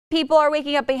People are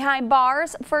waking up behind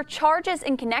bars for charges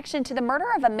in connection to the murder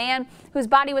of a man whose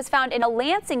body was found in a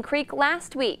Lansing creek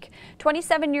last week.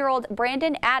 27-year-old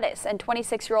Brandon Addis and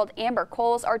 26-year-old Amber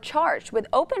Coles are charged with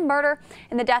open murder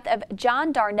in the death of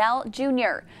John Darnell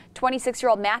Jr.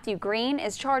 26-year-old Matthew Green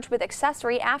is charged with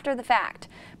accessory after the fact.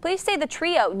 Police say the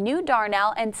trio knew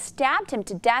Darnell and stabbed him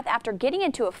to death after getting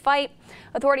into a fight.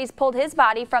 Authorities pulled his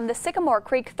body from the Sycamore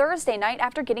Creek Thursday night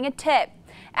after getting a tip.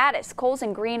 Addis, Coles,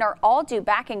 and Green are all due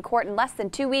back in court in less than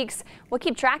 2 weeks. We'll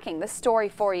keep tracking this story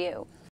for you.